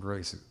falls from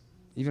grace,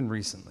 even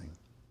recently.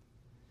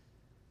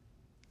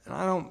 And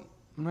I'm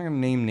not going to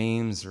name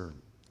names, or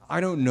I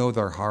don't know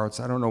their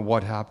hearts. I don't know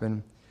what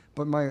happened.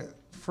 But my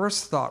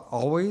first thought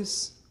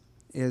always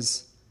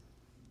is,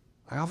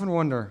 I often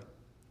wonder,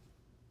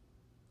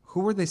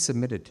 who were they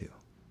submitted to?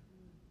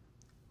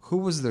 Who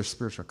was their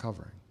spiritual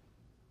covering?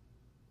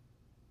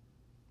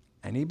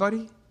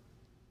 Anybody?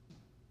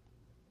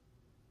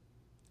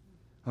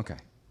 Okay.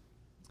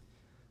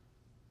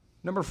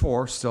 Number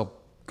 4, still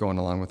going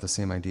along with the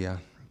same idea.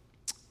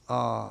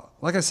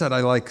 Like I said, I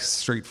like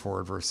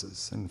straightforward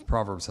verses, and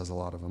Proverbs has a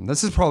lot of them.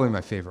 This is probably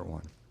my favorite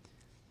one.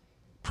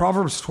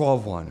 Proverbs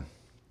 12:1.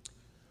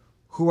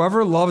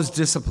 Whoever loves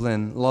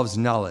discipline loves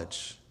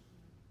knowledge,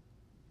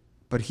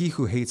 but he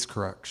who hates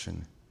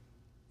correction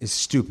is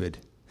stupid.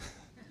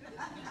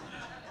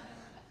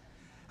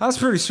 That's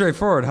pretty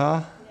straightforward,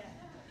 huh?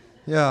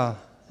 Yeah,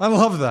 I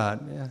love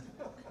that. Yeah.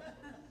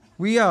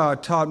 We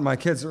taught my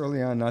kids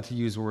early on not to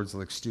use words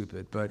like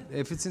stupid, but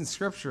if it's in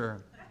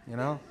Scripture, you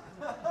know.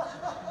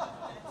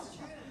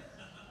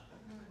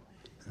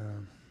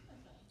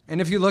 And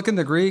if you look in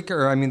the Greek,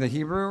 the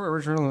Hebrew,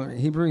 original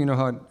Hebrew, you know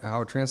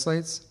how it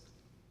translates?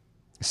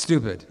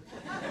 Stupid.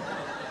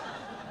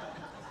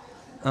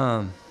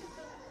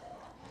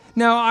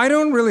 Now, I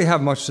don't really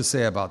have much to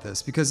say about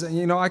this because,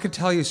 I could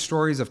tell you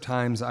stories of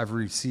times I've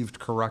received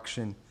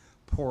correction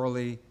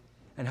poorly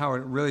and how it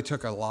really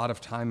took a lot of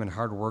time and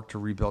hard work to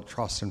rebuild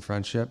trust and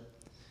friendship.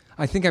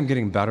 I think I'm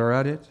getting better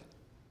at it.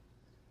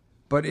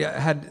 But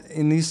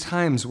in these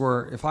times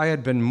where if I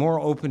had been more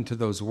open to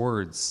those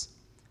words,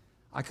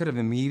 I could have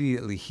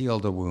immediately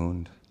healed a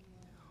wound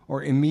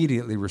or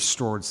immediately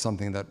restored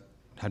something that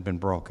had been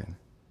broken.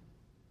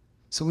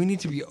 So we need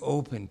to be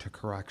open to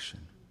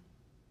correction.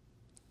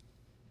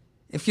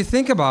 If you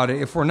think about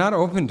it, if we're not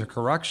open to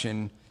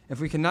correction,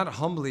 if we cannot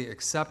humbly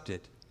accept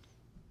it,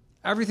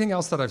 everything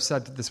else that I've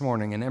said this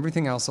morning and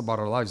everything else about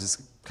our lives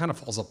just kind of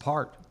falls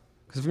apart.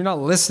 Because if you're not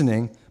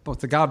listening, both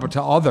to God but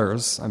to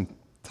others, I'm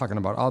talking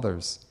about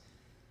others,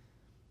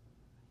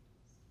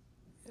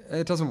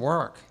 it doesn't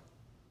work.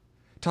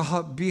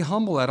 To be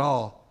humble at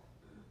all,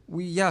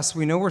 we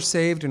know we're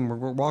saved and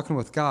we're walking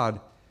with God,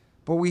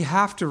 but we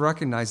have to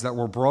recognize that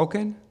we're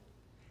broken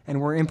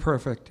and we're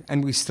imperfect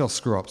and we still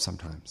screw up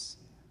sometimes.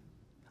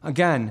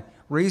 Again,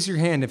 raise your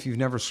hand if you've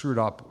never screwed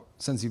up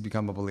since you've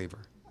become a believer.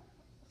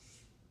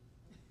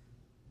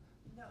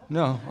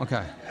 No?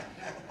 Okay.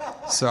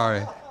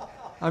 Sorry.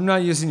 I'm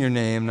not using your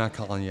name, not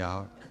calling you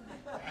out.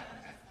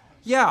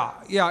 Yeah,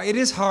 it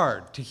is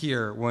hard to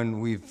hear when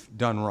we've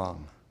done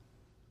wrong.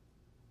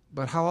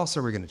 But how else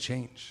are we going to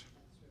change?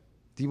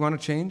 Do you want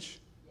to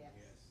change? Yes.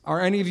 Are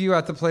any of you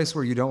at the place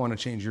where you don't want to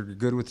change? You're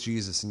good with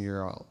Jesus and you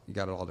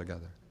got it all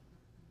together.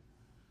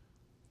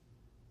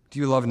 Do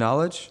you love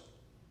knowledge? Yes.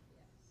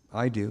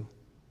 I do.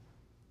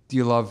 Do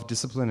you love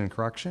discipline and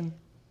correction?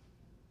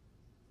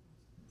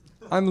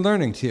 I'm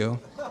learning to.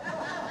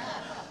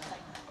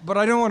 But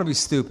I don't want to be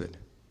stupid.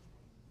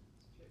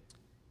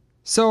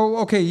 So,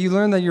 okay, you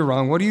learn that you're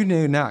wrong. What do you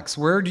do next?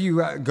 Where do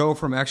you go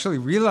from actually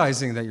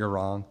realizing that you're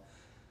wrong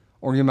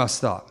or you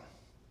messed up?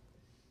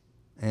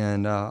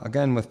 And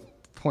again, with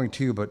point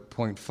 2, but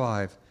point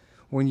 5,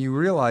 when you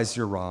realize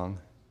you're wrong,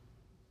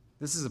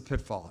 this is a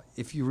pitfall.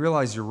 If you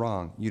realize you're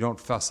wrong, you don't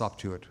fess up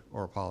to it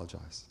or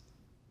apologize.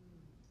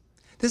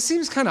 This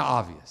seems kind of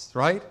obvious,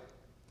 right?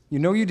 You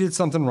know you did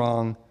something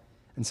wrong,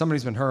 and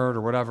somebody's been hurt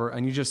or whatever,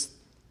 and you just...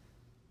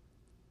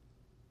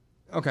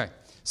 Okay,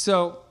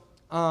 so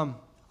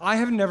I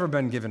have never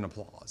been given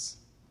applause,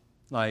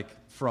 like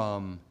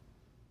from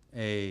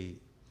a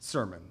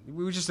sermon.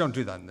 We just don't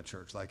do that in the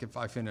church. Like if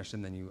I finished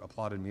and then you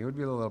applauded me, it would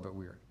be a little bit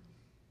weird.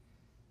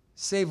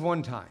 Save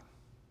one time.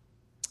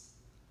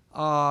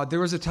 There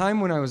was a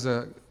time when I was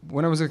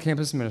a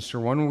campus minister.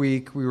 One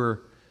week we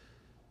were,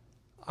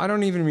 I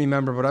don't even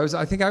remember, but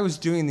I think I was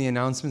doing the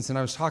announcements and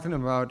I was talking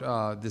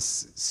about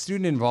this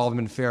student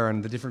involvement fair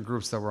and the different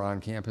groups that were on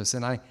campus.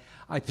 And I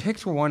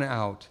picked one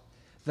out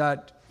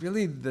that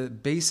really the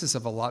basis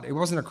of it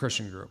wasn't a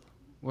Christian group,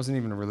 it wasn't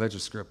even a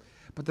religious group,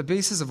 but the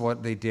basis of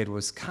what they did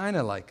was kind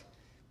of like,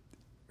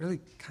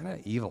 really kind of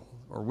evil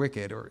or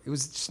wicked, or it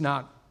was just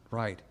not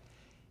right.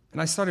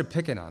 And I started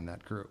picking on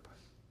that group.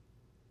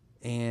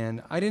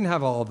 And I didn't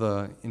have all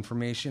the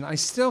information. I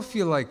still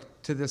feel like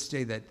to this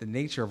day that the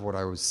nature of what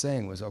I was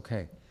saying was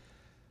okay.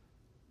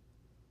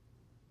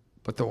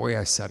 But the way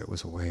I said it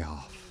was way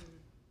off.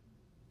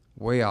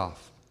 Way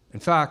off. In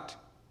fact,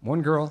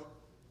 one girl,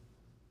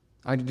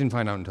 I didn't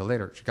find out until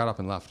later. She got up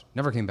and left.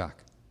 Never came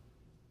back.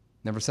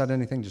 Never said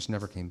anything, just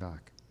never came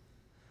back.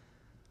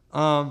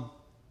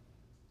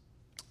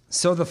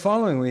 So the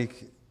following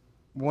week,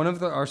 one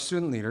of our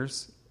student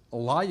leaders, a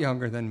lot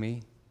younger than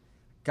me,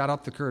 got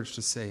up the courage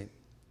to say,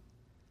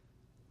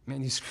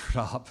 man, you screwed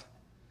up.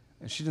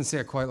 And she didn't say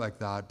it quite like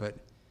that, but,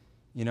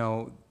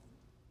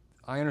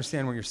 I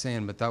understand what you're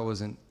saying, but that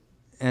wasn't.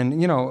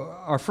 And,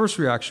 our first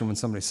reaction when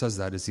somebody says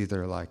that is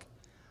either like,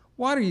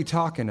 what are you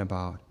talking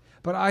about?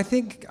 But I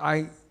think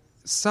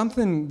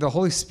the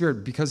Holy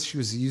Spirit, because she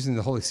was using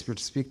the Holy Spirit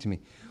to speak to me,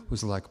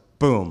 was like,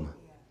 boom.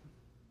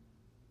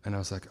 And I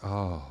was like,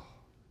 oh,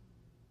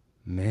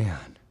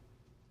 man.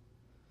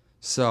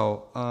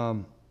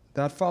 So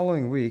that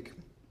following week,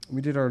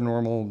 we did our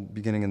normal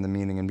beginning in the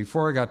meeting. And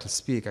before I got to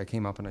speak, I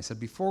came up and I said,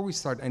 before we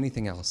start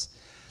anything else,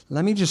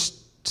 let me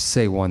just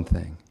say one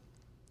thing.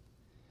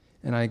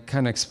 And I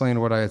kind of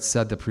explained what I had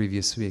said the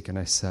previous week. And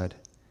I said,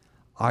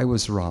 I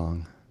was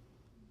wrong.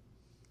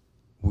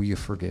 Will you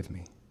forgive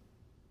me?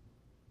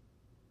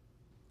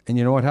 And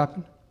you know what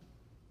happened?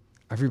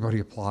 Everybody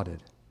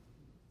applauded.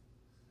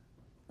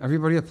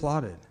 Everybody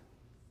applauded.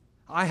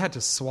 I had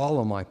to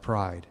swallow my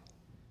pride.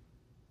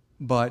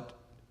 But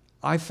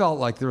I felt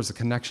like there was a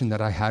connection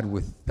that I had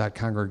with that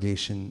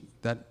congregation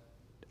that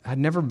had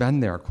never been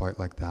there quite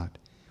like that.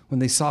 When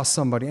they saw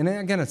somebody, and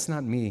again, it's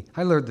not me.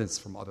 I learned this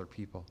from other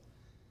people.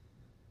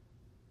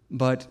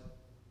 But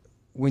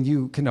when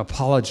you can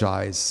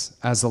apologize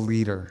as a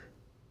leader,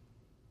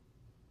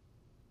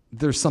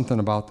 there's something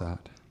about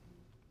that.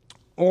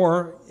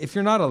 Or if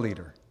you're not a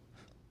leader,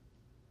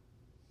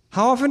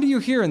 how often do you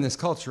hear in this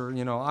culture,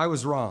 I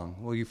was wrong,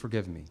 will you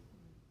forgive me?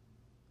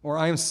 Or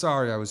I am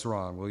sorry I was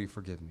wrong, will you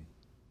forgive me?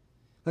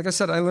 Like I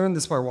said, I learned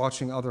this by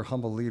watching other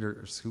humble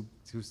leaders who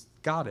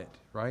got it,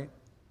 right?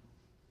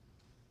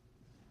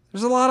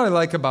 There's a lot I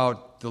like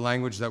about the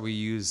language that we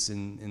use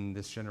in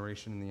this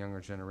generation, in the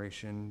younger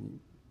generation.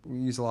 We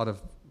use a lot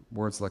of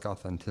words like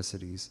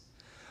authenticities.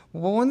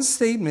 Well, one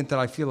statement that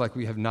I feel like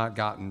we have not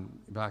gotten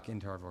back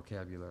into our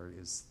vocabulary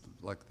is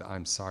like the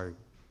I'm sorry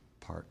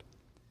part.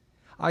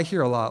 I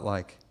hear a lot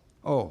like,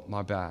 oh,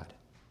 my bad.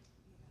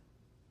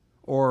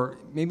 Or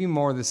maybe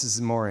more, this is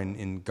more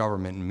in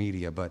government and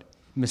media, but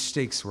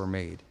mistakes were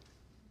made.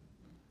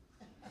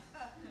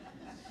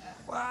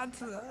 What?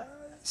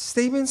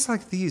 Statements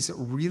like these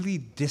really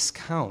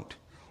discount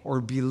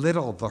or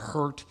belittle the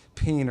hurt,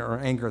 pain, or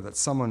anger that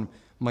someone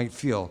might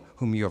feel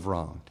whom you have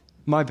wronged.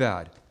 My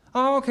bad.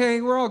 Oh, okay,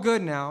 we're all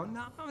good now.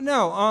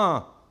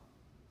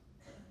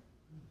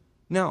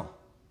 No.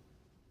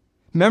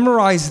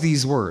 Memorize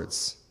these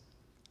words.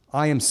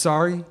 I am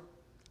sorry.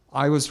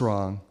 I was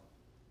wrong.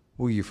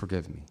 Will you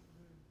forgive me?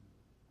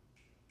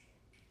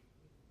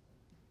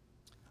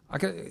 That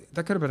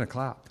could have been a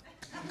clap.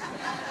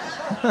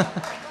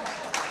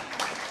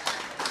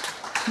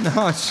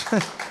 No,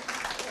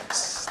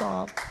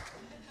 stop.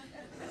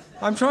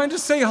 I'm trying to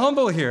stay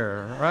humble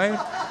here, right?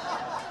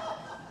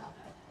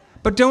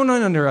 But don't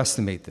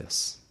underestimate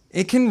this.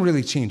 It can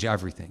really change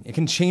everything. It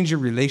can change your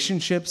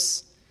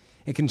relationships.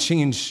 It can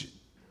change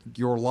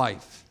your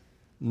life.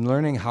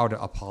 Learning how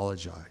to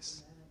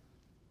apologize.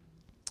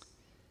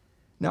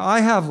 Now,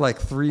 I have like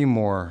 3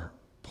 more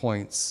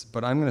points,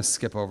 but I'm going to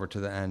skip over to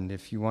the end.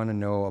 If you want to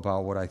know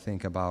about what I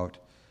think about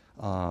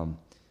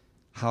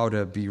how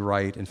to be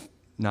right and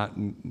not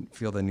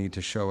feel the need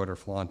to show it or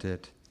flaunt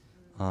it,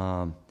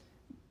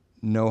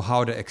 know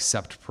how to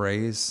accept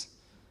praise,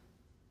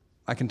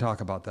 I can talk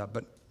about that,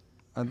 but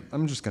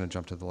I'm just going to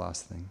jump to the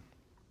last thing.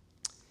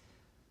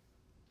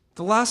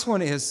 The last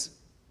one is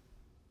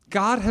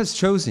God has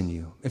chosen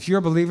you. If you're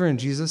a believer in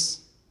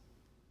Jesus,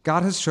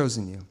 God has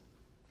chosen you.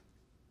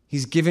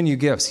 He's given you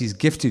gifts. He's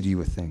gifted you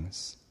with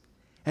things.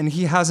 And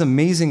he has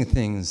amazing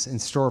things in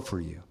store for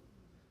you.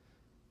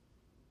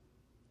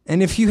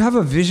 And if you have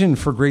a vision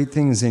for great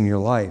things in your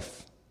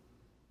life,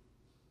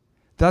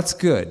 that's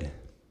good.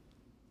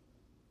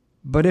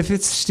 But if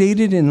it's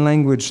stated in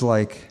language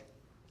like,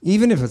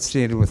 even if it's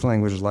stated with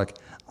language like,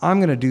 I'm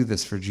going to do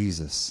this for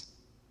Jesus.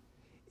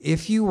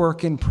 If you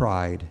work in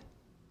pride,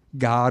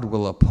 God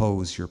will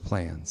oppose your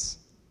plans.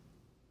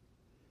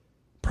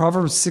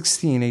 Proverbs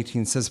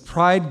 16:18 says,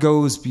 pride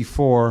goes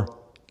before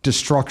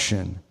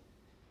destruction,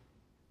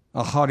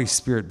 a haughty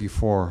spirit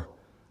before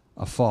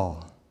a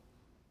fall.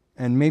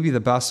 And maybe the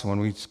best one,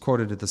 we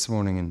quoted it this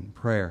morning in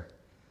prayer,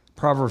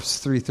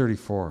 Proverbs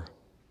 3:34.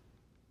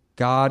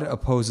 God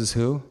opposes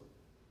who?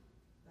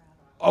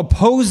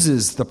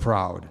 Opposes the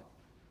proud,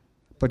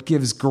 but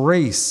gives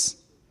grace,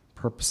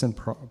 purpose, and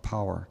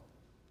power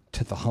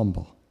to the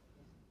humble.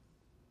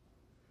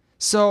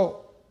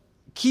 So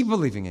keep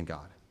believing in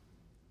God.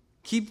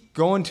 Keep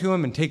going to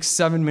him and take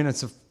 7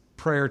 minutes of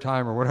prayer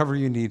time or whatever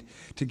you need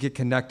to get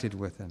connected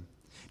with him.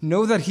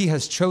 Know that he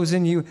has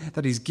chosen you,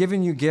 that he's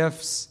given you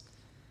gifts,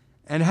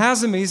 and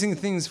has amazing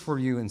things for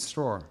you in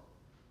store.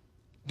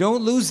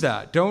 Don't lose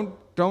that. Don't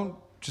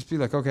just be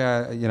like,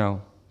 okay,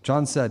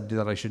 John said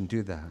that I shouldn't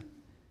do that.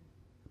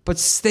 But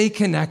stay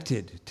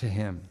connected to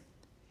him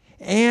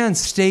and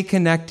stay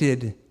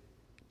connected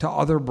to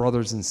other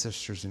brothers and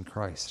sisters in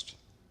Christ.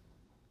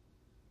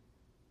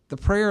 The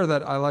prayer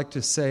that I like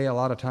to say a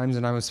lot of times,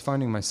 and I was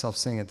finding myself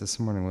saying it this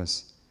morning,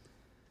 was,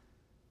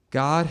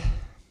 God,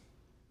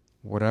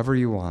 whatever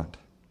you want.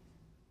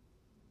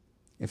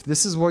 If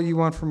this is what you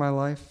want for my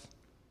life,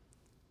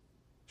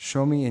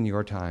 show me in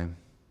your time.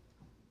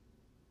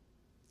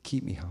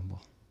 Keep me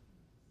humble.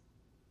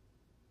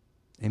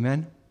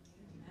 Amen?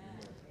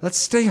 Let's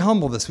stay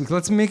humble this week.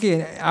 Let's make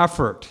an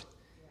effort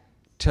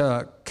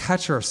to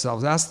catch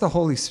ourselves. Ask the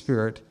Holy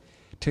Spirit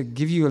to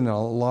give you an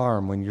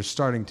alarm when you're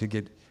starting to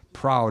get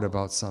proud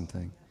about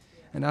something.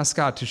 And ask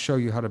God to show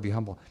you how to be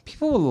humble.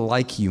 People will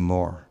like you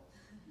more.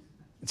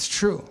 It's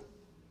true.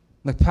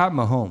 Like Pat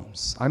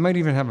Mahomes. I might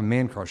even have a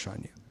man crush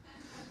on you.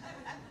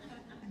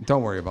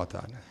 Don't worry about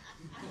that.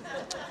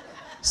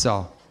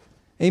 So,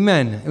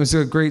 amen. It was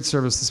a great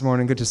service this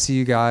morning. Good to see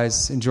you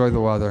guys. Enjoy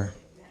the weather.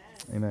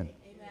 Amen.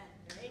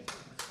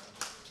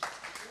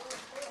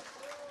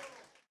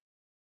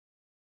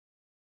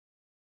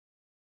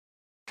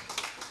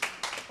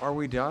 Are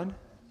we done?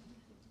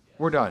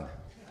 We're done.